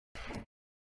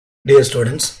Dear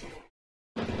students,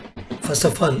 first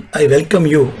of all, I welcome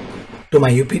you to my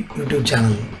YouTube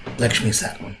channel, Lakshmi Sir.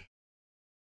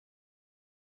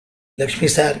 Lakshmi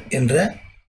Sir என்ற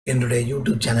என்னுடைய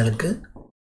YouTube சேனலுக்கு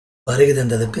வருகை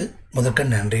தந்ததுக்கு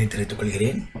முதற்கண் நன்றியை தெரிவித்துக்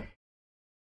கொள்கிறேன்.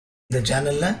 இந்த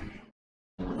சேனல்ல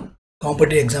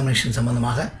காம்படிட்டிவ் எக்ஸாமினேஷன்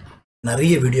சம்பந்தமாக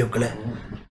நிறைய வீடியோக்களை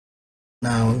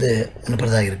நான்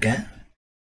அனுப்புறதா இருக்கேன்.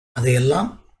 அதையெல்லாம்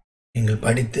நீங்கள்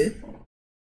படித்து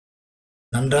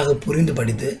நன்றாக புரிந்து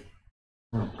படித்து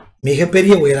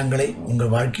மிகப்பெரிய உயரங்களை உங்கள்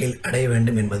வாழ்க்கையில் அடைய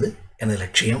வேண்டும் என்பது எனது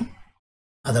லட்சியம்.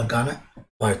 அதற்கான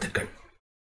வாழ்த்துக்கள்.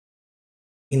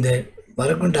 இந்த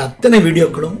வரக்கூடிய அத்தனை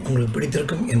வீடியோக்களும் உங்களுக்கு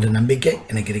பிடித்திருக்கும் என்ற நம்பிக்கை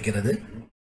எனக்கு இருக்கிறது.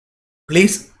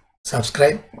 Please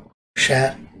subscribe,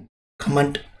 share,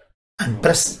 comment and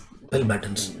press bell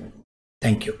buttons.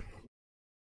 Thank you.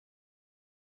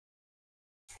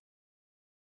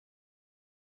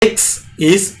 X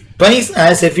is twice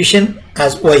as efficient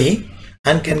as Y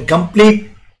and can complete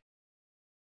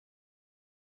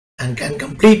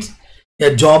a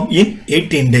job in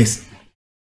 18 days.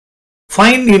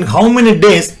 Find in how many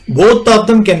days both of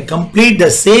them can complete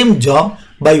the same job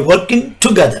by working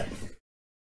together.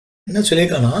 என்ன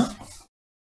சொல்லிருக்கானா,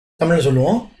 தமிழ்ல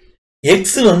சொல்லுவோம், X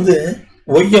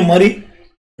Y மாதிரி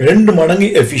 2 மடங்கு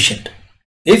efficient.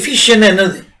 Efficient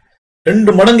என்னது?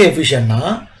 2 மடங்கு எஃபிஷியன்ட்னா,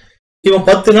 இவன்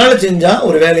 10 நாள் செஞ்சா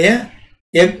ஒரு வேலையை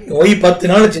Y 10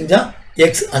 நாள் செஞ்சா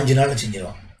X 5 நாள்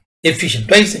செஞ்சிருவான். எஃபிஷியன்ட்,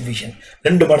 ட்வைஸ் எஃபிஷியன்ட்,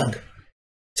 2 மடங்கு.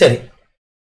 சரி,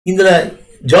 இதுல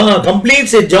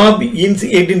completes a job in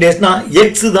 18 டேஸ்னா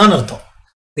X தான் அர்த்தம்.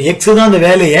 X தான் அந்த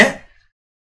வேலையை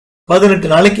 18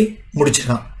 நாளைக்கு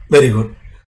முடிச்சிருக்கான். Very good.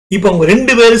 இப்போ அவங்க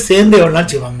 2 பேரும் சேர்ந்து எவ்வளவு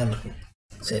நாள் செய்வாங்க?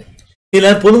 சரி, இதுல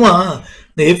பொதுவா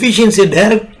இந்த எஃபிஷியன்சியை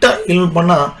டைரக்டா இன்வால்வ்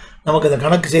பண்ணா நமக்கு அந்த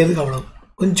கணக்கு செய்யறதுக்கு அவ்வளவு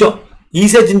கொஞ்சம்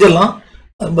ஈஸியா செஞ்சிடலாம்,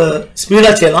 ரொம்ப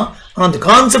ஸ்பீடா செய்யலாம். ஆனா அந்த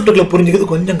கான்செப்டுகளை புரிஞ்சுக்கிறது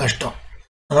கொஞ்சம் கஷ்டம்.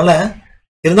 அதனால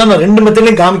இருந்தாலும் நான் 2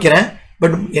 மெத்தட்லையும் காமிக்கிறேன்.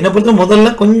 பட் என்னை பொறுத்த முதல்ல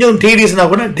கொஞ்சம் டீடியஸ்னா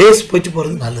கூட டேஸ் போயிட்டு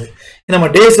போறது நல்லது. நம்ம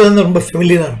டேஸ் ரொம்ப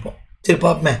ஃபெமிலியரா இருப்போம். சரி,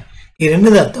 பார்ப்போமே. இது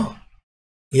என்னது அர்த்தம்?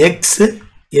 எக்ஸ்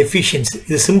எஃபிஷியன்சி,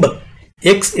 இது simple.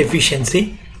 X efficiency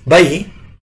by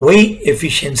Y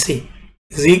efficiency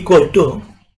is equal to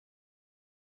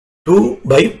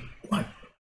 2/1.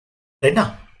 ரைட்டா?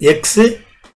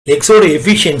 எக்ஸோட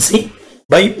எஃபிஷியன்சி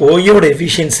பை ஒய்யோட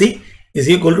எஃபிஷியன்சி இஸ்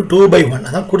ஈக்குவல் டு 2/1.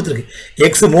 அதான் கொடுத்துருக்கு.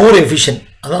 எக்ஸ் மோர் எஃபிஷியன்ட்,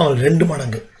 அதான் அவங்களுக்கு 2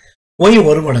 மடங்கு. ஒய்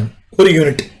 1 மடங்கு, ஒரு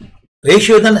யூனிட்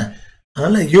ரேஷியோ தானே.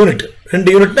 அதனால யூனிட் 2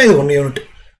 யூனிட்னா இது 1 யூனிட்.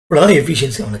 இவ்வளோதான்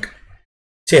எஃபிஷியன்சி அவனுக்கு.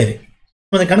 சரி,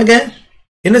 அந்த கணக்கை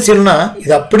என்ன செய்யணும்னா,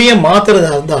 இது அப்படியே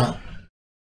மாத்துறதா இருந்தா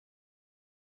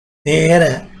நேர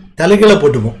தலைகளை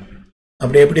போட்டுப்போம்.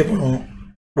 அப்படி எப்படி பண்ணுவோம்?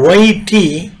 ஒய்டி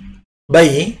பை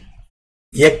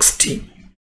எக்ஸ்டி,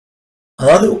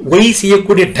 அதாவது ஒய்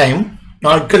செய்யக்கூடிய டைம்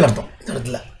நாட்கள் அர்த்தம் இந்த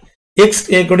இடத்துல, எக்ஸ்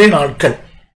செய்யக்கூடிய நாட்கள்.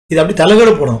 இது அப்படி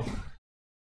தலைகளை போடணும்.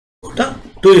 போட்டா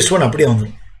 2:1 அப்படியே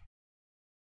வந்துடும்.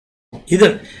 இது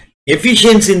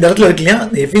எஃபிஷியன்சி இந்த இடத்துல இருக்கு இல்லையா,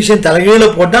 இந்த எஃபிஷியன்சி தலைகீழ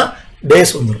போட்டா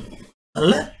டேஸ் வந்துடும்.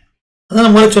 அதனால அதான்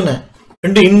நான் முதல்ல சொன்னேன்,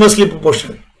 2 இன்வெர்ஸ்லி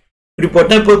ப்ரொபோர்ஷனல். இப்படி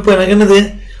போட்டா இப்போ எனக்கு என்னது,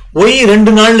 ஒய்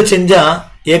 2 நாள்ல செஞ்சா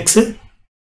எக்ஸ்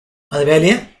அது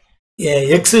வேலையை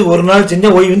எக்ஸ் 1 நாள் செஞ்சா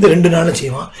ஒய் 2 நாள்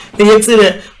செய்வான். எக்ஸ்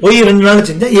ஒய் 2 நாள்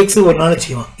செஞ்சா எக்ஸ் 1 நாள்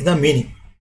செய்வான். இதுதான் மீனிங்.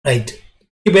 ரைட்.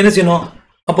 இப்போ என்ன செய்யணும்?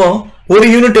 அப்போ ஒரு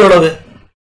யூனிட் எவ்வளவு?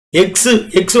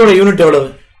 எக்ஸோட யூனிட் எவ்வளவு?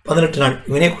 18 நாள்.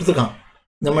 இவனே கொடுத்துருக்கான்.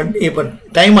 நம்ம இப்போ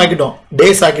டைம் ஆக்கிட்டோம்,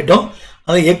 டேஸ் ஆக்கிட்டோம்.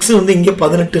 அது எக்ஸ் இங்கே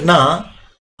 18னா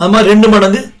அது மாதிரி 2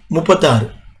 மடங்கு 36.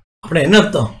 அப்படின்னா என்ன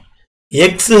அர்த்தம்?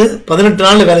 எக்ஸ் 18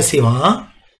 நாள் வேலை செய்வான்,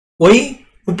 ஒய்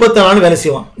 36 நாள் வேலை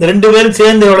செய்வான். இந்த 2 பேரும்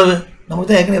சேர்ந்து எவ்வளவு? நமக்கு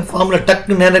தான் ஏற்கனவே ஃபார்முலா,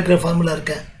 டக்கு நேர ஃபார்முலா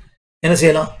இருக்க. என்ன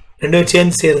செய்யலாம்? 2 பேரும்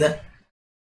சேர்ந்து செய்யறத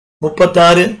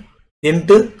 36 ×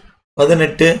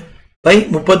 18 பை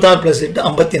 36 + 8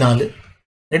 54.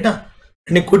 ரைட்டா?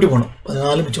 2 கூட்டி போகணும்.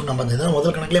 14 மிச்சம் 50. இதான்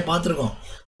முதல் கணக்கிலே பார்த்துருக்கோம்.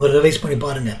 ஒரு ரிவைஸ் பண்ணி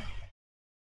பாருங்க.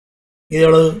 இது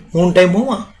எவ்வளவு? 3 டைம்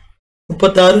போமா?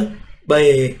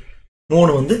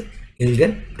 36/3 you'll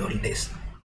get 12 days.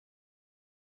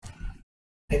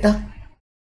 ரைட்டா?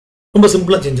 ரொம்ப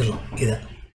சிம்பிளா செஞ்சிடலாம். இது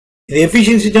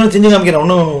எஃபிஷியன்சி செஞ்சு காமிக்கிறேன்,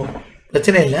 ஒன்றும்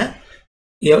பிரச்சனை இல்லை.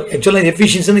 ஆக்சுவலாக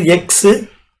efficiency X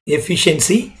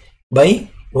efficiency by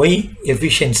Y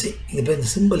efficiency. இது பேர் இந்த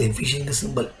சிம்பிள், எஃபிஷியன்சி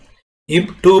சிம்பிள்.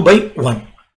 2/1.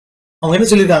 அவங்க என்ன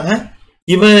சொல்லியிருக்காங்க?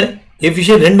 இவன்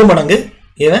எஃபிஷியன்ட் 2 மடங்கு,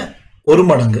 இவன் 1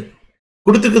 மடங்கு.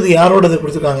 கொடுத்துருக்குது யாரோடது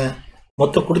கொடுத்துருக்காங்க?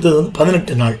 மொத்தம் கொடுத்தது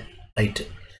 18 நாள். ரைட்டு.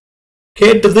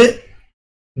 கேட்டது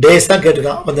டேஸ் தான்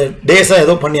கேட்டிருக்கான். அந்த டேஸா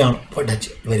ஏதோ பண்ணி ஆகணும், போட்டாச்சு.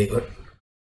 Very good.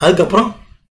 அதுக்கப்புறம்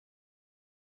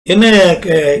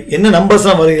என்ன நம்பர்ஸ்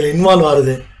தான் இன்வால்வ்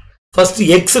ஆகுது? ஃபர்ஸ்ட்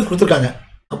எக்ஸ் கொடுத்துருக்காங்க,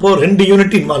 அப்போ 2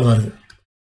 யூனிட் இன்வால்வ் ஆகுது.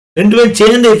 2 பேரும்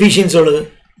சேர்ந்த எஃபிஷியன்சி எவ்வளவு?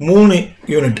 3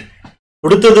 யூனிட்.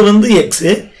 கொடுத்தது வந்து எக்ஸ்,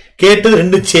 கேட்டது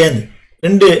 2 சேர்ந்து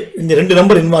இந்த 2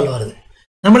 நம்பர் இன்வால்வ் ஆகுது.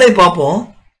 நம்மளே பார்ப்போம்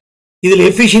இதில்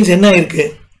எஃபிஷியன்சி என்ன இருக்கு.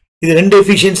 இது 2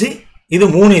 எஃபிஷியன்சி, இது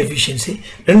 3 எஃபிஷியன்சி.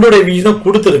 2ஓட எஃபிஷியன்சி தான்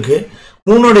கொடுத்துருக்கு.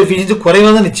 3ஓட எஃபிஷியன்சி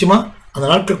குறைவாக தான் நிச்சயமா அந்த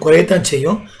நாட்கள் குறையத்தான்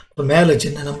செய்யும். இப்போ மேலே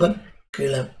சின்ன நம்பர்,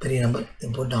 கீழே பெரிய நம்பர்,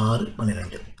 இது போட்டு 6,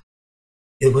 12.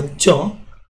 இது கொஞ்சம்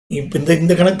இப்போ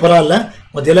இந்த கணக்கு பரவாயில்ல.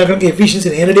 மற்ற எல்லா கணக்கு எஃபிஷியன்சி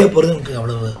நேரடியாக போகிறது எனக்கு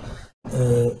அவ்வளவு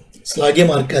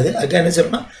ஸ்லாகியமாக இருக்காது. அதுக்காக என்ன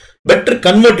சொல்கிறேன்னா பெட்டர்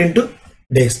கன்வெர்ட் இன்டு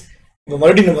டேஸ். இப்போ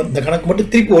மறுபடியும் இந்த கணக்கு மட்டும்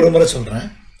திருப்பி ஒரு முறை சொல்கிறேன்.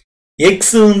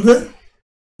 எக்ஸ் வந்து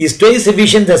is twice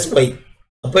efficient as Y.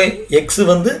 அப்போ எக்ஸ்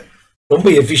வந்து ரொம்ப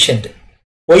efficient.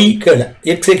 Y கேள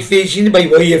X efficiency by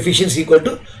Y efficiency equal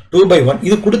to 2/1.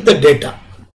 இது கொடுத்த டேட்டா.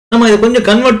 நம்ம இதை கொஞ்சம்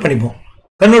கன்வெர்ட் பண்ணிப்போம்.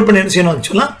 கன்வெர்ட் பண்ணி என்ன செய்யணும்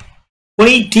சொல்லலாம்,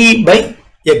 Y D by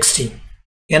X D.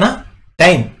 ஏன்னா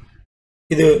டைம்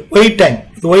இது ஒய் டைம்,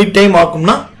 இது ஒய் டைம்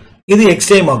ஆகும்னா இது எக்ஸ்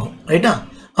டைம் ஆகும். ரைட்டா?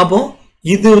 அப்போ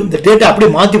இது இந்த டேட்டா அப்படியே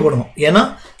மாற்றி போடணும். ஏன்னா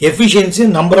எஃபிஷியன்சி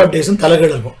நம்பர் ஆஃப் டேஸும்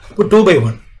தலைகீழ இருக்கும். இப்போ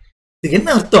 2/1. இதுக்கு என்ன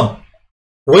அர்த்தம்?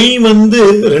 ஒய் வந்து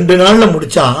 2 நாளில்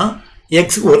முடிச்சா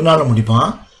எக்ஸ் 1 நாளில் முடிப்பான்.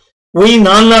 ஒய்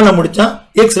 4 நாளில் முடிச்சா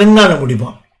எக்ஸ் 2 நாளில்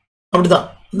முடிப்பான். அப்படிதான்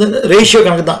இந்த ரேஷியோ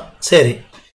கணக்கு தான். சரி,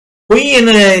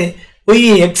 ஒய்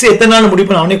எக்ஸ் எத்தனை நாள்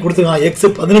முடிப்பான் அவனே கொடுத்துருக்கான். எக்ஸ்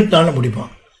 18 நாளில் முடிப்பான்.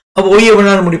 அப்போ ஒய் எவ்வளோ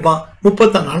நாள் முடிப்பான்?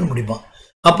 36 நாள் முடிப்பான்.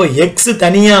 அப்போ எக்ஸ்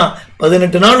தனியாக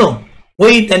 18 நாளும்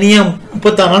ஒய் தனியாக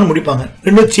 36 நாள் முடிப்பாங்க.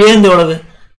 ரெண்டும் சேர்ந்து எவ்வளவு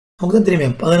நமக்கு தான் தெரியுமே.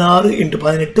 16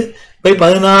 × 18 பை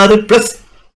 16 +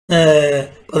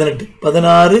 18,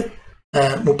 16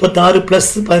 36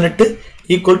 + 18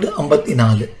 ஈக்குவல் டு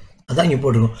 54. அதான் இங்கே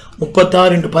போட்டுருக்கோம்.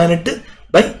 36 × 18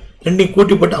 பை 2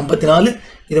 கூட்டி போட்டு 54.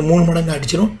 இதை 3 மடங்கு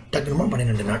அடிச்சிடும். டக்குனு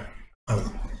 12 நாள்.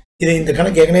 அவ்வளோதான். இது இந்த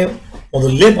கணக்கு ஏற்கனவே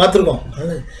முதல்ல பார்த்துருக்கோம்.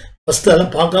 ஃபஸ்ட்டு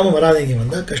அதெல்லாம் பார்க்காம வராதிங்க,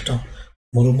 வந்தால் கஷ்டம்.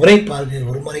 ஒரு முறை பாருங்க,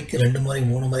 1 முறைக்கு 2 முறை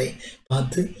 3 முறை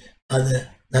பார்த்து அதை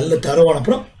நல்ல தரவான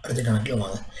அப்புறம் அடுத்த கணக்கில்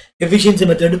வாங்க. எஃபிஷியன்சி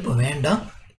மெத்தட் இப்போ வேண்டாம்,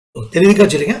 தெரிவிக்க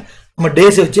வச்சுருங்க. நம்ம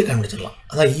டேஸை வச்சு கண்டுபிடிச்சிடலாம்.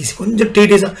 அதான் ஈஸி. கொஞ்சம்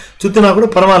டீட்டெயில்ஸாக சுற்றினா கூட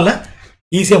பரவாயில்ல,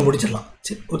 ஈஸியாக முடிச்சிடலாம்.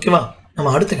 சரி, ஓகேவா?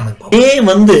 நம்ம அடுத்த கணக்கு. ஏ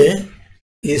வந்து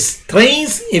is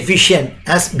thrice efficient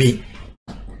as B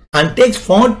and takes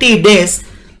 40 days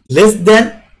less than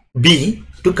B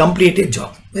to complete a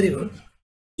job. Very good.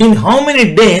 In how many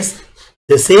days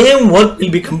the same work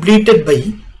will be completed by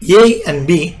A and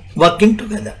B working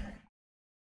together?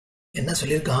 என்ன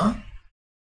சொல்லியிருக்கான்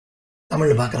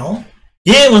தமிழ்ல பார்க்குறோம்.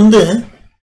 ஏ வந்து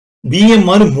PM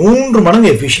மாதிரி 3 மடங்கு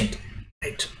efficient.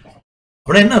 Right?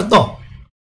 அப்படின்னா என்ன அர்த்தம்?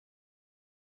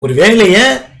 ஒரு வேலையை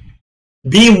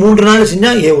பி 3 நாள் செஞ்சா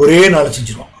ஏ ஒரே நாள்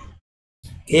செஞ்சிருவான்.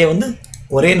 ஏ வந்து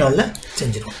ஒரே நாள்ல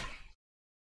செஞ்சிருவான்.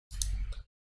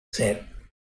 சரி.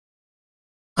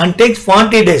 and takes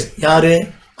 40 days. யாரு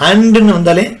அண்ட்னு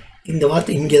வந்தாலே இந்த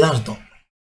வார்த்தை இங்கே தான் அர்த்தம்.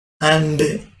 And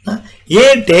A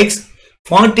tax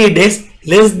 40 days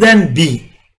less than B.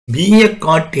 பியை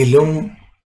காட்டிலும்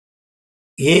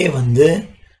ஏ வந்து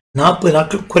 40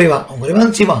 நாட்கள் குறைவாக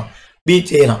செய்வான். பி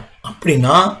செய்யலாம்.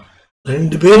 அப்படின்னா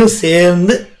 2 பேரும்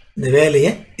சேர்ந்து இந்த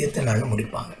வேலையை எத்தனை நாளில்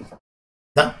முடிப்பாங்க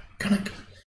தான் கணக்கு.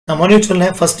 நான் மறுபடியும்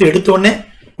சொன்னேன், ஃபர்ஸ்ட் எடுத்தோடனே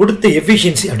கொடுத்த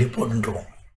எஃபிஷியன்சி அப்படி போட்டுருவோம்.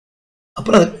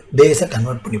 அப்புறம் அதை டேஸை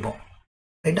கன்வெர்ட் பண்ணிப்போம்.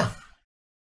 ரைட்டா?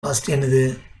 ஃபர்ஸ்ட் என்னது?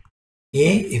 ஏ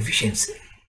efficiency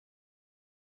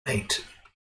right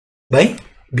by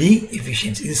B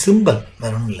efficiency. இது சிம்பிள்,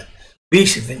 வேற ஒன்றும் இல்லை. B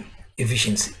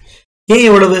efficiency. ஏ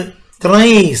எவ்வளவு?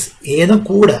 த்ரைஸ். ஏ தான்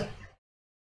கூட,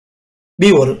 பி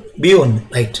 1.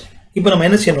 ரைட். இப்போ நம்ம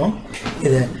என்ன செய்யணும்?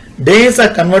 இதை டேஸா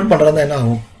கன்வெர்ட் பண்றதா என்ன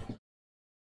ஆகும்?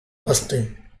 ஃபர்ஸ்ட்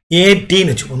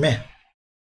ஏடின்னு வச்சுக்கோமே.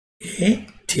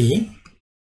 ஏடி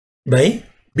பை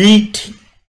பிடி.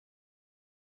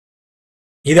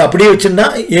 இது அப்படியே வச்சிருந்தா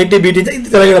ஏடி பிடி தான்.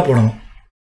 இது தலைகளை போடணும்.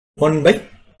 1/3.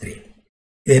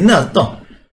 இது என்ன அர்த்தம்?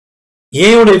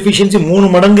 ஏயோட எஃபிஷியன்சி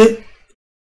 3 மடங்கு,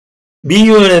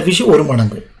 பியோட எஃபிஷியன்சி 1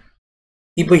 மடங்கு.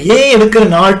 இப்போ ஏ எடுக்கிற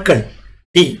நாட்கள்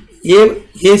டி,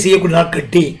 ஏ செய்யக்கூடிய நாட்கள்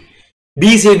டி, பி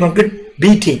செய்யக்கூடிய நாட்கள்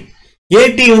பிடி.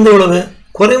 ஏடி வந்து எவ்வளவு?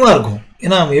 குறைவா இருக்கும்.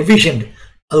 ஏன்னா எஃபிஷியன்ட்.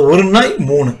 அது 1 நாள்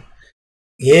 3.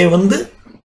 ஏ வந்து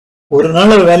 1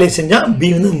 நாள் வேலையை செஞ்சா பி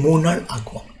வந்து 3 நாள்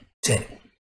ஆக்குவோம். சரி,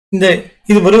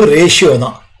 இது ஒரு ரேஷியோ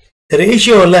தான். இந்த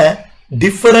ரேஷியோவில்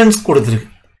டிஃபரன்ஸ் கொடுத்துருக்கு.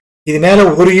 இது மேலே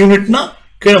 1 யூனிட்னா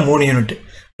கீழே 3 யூனிட்.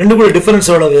 2 டிஃபரன்ஸ்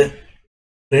எவ்வளவு?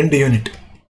 2 யூனிட்.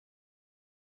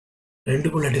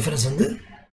 2 டிஃபரன்ஸ் வந்து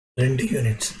 2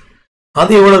 யூனிட்ஸ்.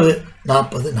 அது எவ்வளவு?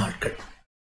 40 நாட்கள்.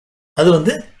 அது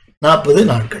வந்து 40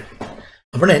 நாட்கள்.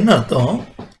 அப்படின்னா என்ன அர்த்தம்?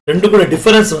 2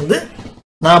 டிஃபரன்ஸ் வந்து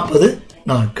 40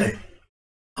 நாட்கள்.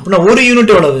 அப்படின்னா 1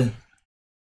 யூனிட் எவ்வளவு?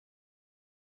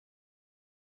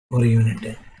 1 யூனிட்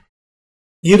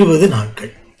 20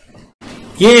 நாட்கள்.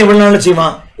 ஏன் எவ்வளவு நாள்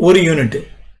செய்வான்? 1 யூனிட்.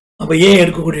 அப்போ ஏ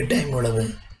எடுக்கக்கூடிய டைம் எவ்வளவு?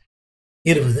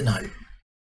 20 நாள்.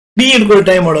 பி எடுக்கக்கூடிய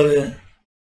டைம் எவ்வளவு?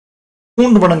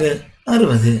 3 மடங்கு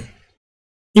 60.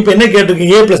 இப்போ என்ன கேட்டிருக்கு?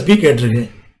 ஏ பிளஸ் பி கேட்டிருக்கு.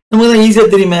 நமக்கு தான் ஈஸியாக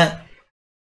தெரியுமே.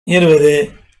 20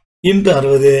 ×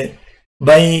 60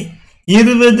 பை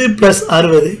 20 +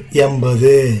 60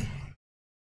 80.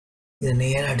 இதை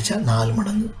நேரம் அடிச்சா 4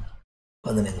 மடங்கு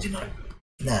 15 நாள்.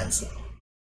 இது ஆன்சர்.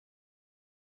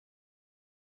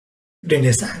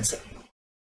 ஆன்சர்.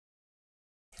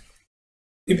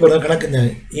 இப்போ ஒரு கணக்கு இந்த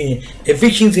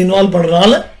எஃபிஷியன்சி இன்வால்வ்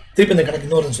பண்றதுனால திருப்பி இந்த கணக்கு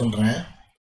இன்னொரு சொல்றேன்.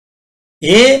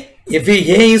 A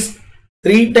is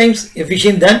 3 times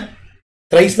efficient than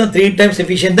thrice na 3 times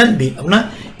efficient than B. அப்படின்னா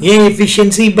A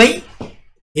efficiency by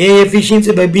B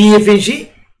efficiency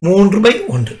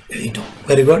 3/1 எழுதிட்டோம்.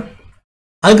 Very good.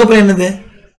 அதுக்கப்புறம் என்னது?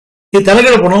 இது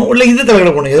தலைகீழ போனோம், உள்ள இது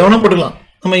தலைகீழ போனோம். எதை வேணா போட்டுக்கலாம்.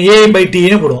 நம்ம A/T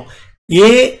போடுவோம். A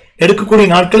எடுக்கக்கூடிய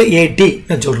நாட்களை AT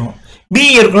சொல்றோம். B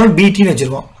எடுக்கணும் BT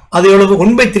வச்சிருக்கோம். அது எவ்வளவு?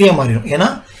 1/3 மாறிடும். ஏன்னா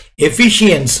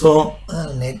எஃபிஷியன்ஸும்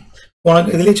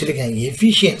உனக்கு இதுலேயே சொல்லியிருக்கேன்,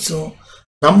 எஃபிஷியன்ஸும்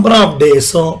நம்பர் ஆஃப்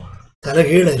டேஸும்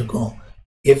தலைகீழ இருக்கும்.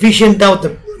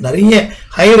 எஃபிஷியண்டாக நிறைய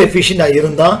ஹையர் எஃபிஷியண்டாக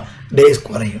இருந்தால் டேஸ்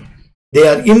குறையும். தே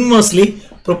ஆர் இன்வெர்ஸ்லி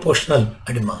ப்ரொபோர்ஷனல்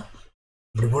அப்படிமா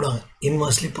இப்படி போடுவாங்க.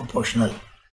 இன்வெர்ஸ்லி ப்ரொபோர்ஷனல்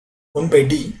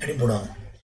 1/D அப்படின்னு போடுவாங்க.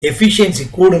 எஃபிஷியன்சி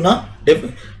கூடுனா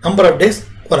நம்பர் ஆஃப் டேஸ்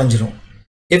குறைஞ்சிரும்,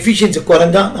 எஃபிஷியன்சி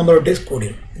குறைஞ்சா நம்பர் ஆஃப் டேஸ்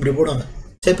கூடிடும். இப்படி போடுவாங்க.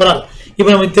 சரி, பரவாயில்ல. இப்போ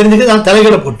நமக்கு தெரிஞ்சுக்க நான்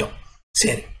தலைகளை போட்டோம்.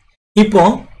 சரி, இப்போ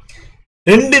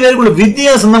 2 பேருக்குள்ள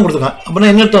வித்தியாசம் தான் கொடுத்துருக்காங்க.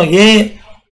 அப்படின்னா என்ன அர்த்தம்? ஏ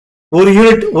ஒரு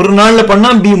யூனிட் ஒரு நாளில் பண்ணா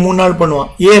பி 3 நாள் பண்ணுவான்.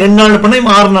 ஏ 2 நாளில் பண்ணா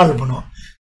இவன் 6 நாள் பண்ணுவான்.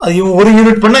 அது இவன் 1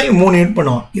 யூனிட் பண்ணா இவன் 3 யூனிட்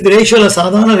பண்ணுவான். இது ரேஷியோல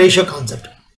சாதாரண ரேஷியோ கான்செப்ட்.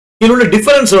 இதில் உள்ள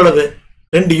டிஃபரன்ஸ் எவ்வளவு?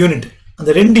 2 யூனிட். அந்த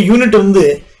 2 யூனிட் வந்து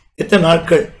எத்தனை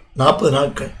நாட்கள்? 40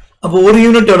 நாட்கள். அப்போ ஒரு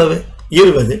யூனிட் எவ்வளவு?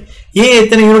 20. ஏ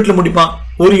எத்தனை யூனிட்ல முடிப்பான்?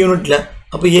 ஒரு யூனிட்ல.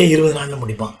 அப்போ ஏ 20 நாள்ல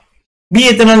முடிப்பான். பி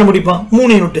எத்தனை நாள் முடிப்பான்?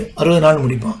 3 யூனிட் 60 நாள்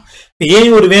முடிப்பான். ஏ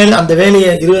ஒரு வேலை, அந்த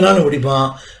வேலையை 20 நாள் முடிப்பான்.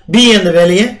 பி அந்த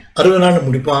வேலையை 60 நாள்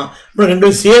முடிப்பான். அப்புறம் 2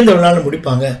 பேரும் சேர்ந்து எவ்வளவு நாள்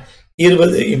முடிப்பாங்க?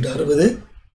 20 × 60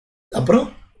 அப்புறம்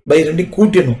பை 2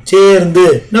 கூட்டிடணும். சேர்ந்து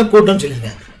நான் கூட்டணும்னு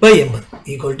சொல்லியிருக்கேன். பை 80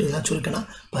 ஈக்குவல் டு நான் சொல்லிக்கணும்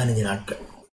 15 நாட்கள்.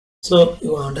 So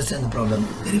you understand the problem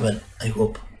very well, I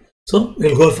hope. So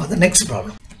will go for the next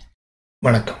problem.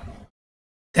 வணக்கம்.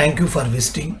 Thank you for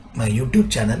visiting my YouTube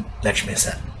channel Lakshmi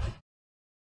sir.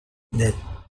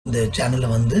 இந்த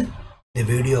சேனலில் வந்து இந்த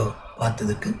வீடியோ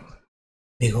பார்த்ததுக்கு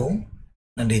மிகவும்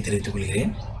நன்றி தெரிவித்துக்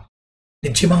கொள்கிறேன்.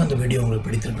 நிச்சயமாக இந்த வீடியோ உங்களுக்கு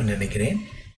பிடித்திருக்குன்னு நினைக்கிறேன்.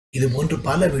 இது போன்று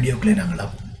பல வீடியோக்களை நாங்கள்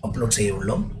அப்லோட் செய்ய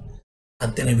உள்ளோம்.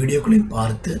 அத்தனை வீடியோக்களையும்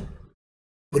பார்த்து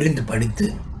புரிந்து படித்து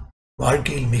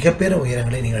வாழ்க்கையில் மிகப்பெரிய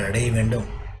உயரங்களை நீங்கள் அடைய வேண்டும்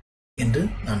என்று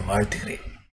நான் வாழ்த்துகிறேன்.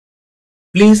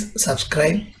 Please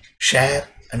subscribe, share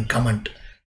and comment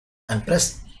and press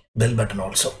bell button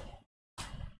also.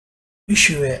 Wish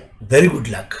you a very good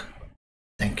luck.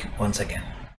 Thank you once again.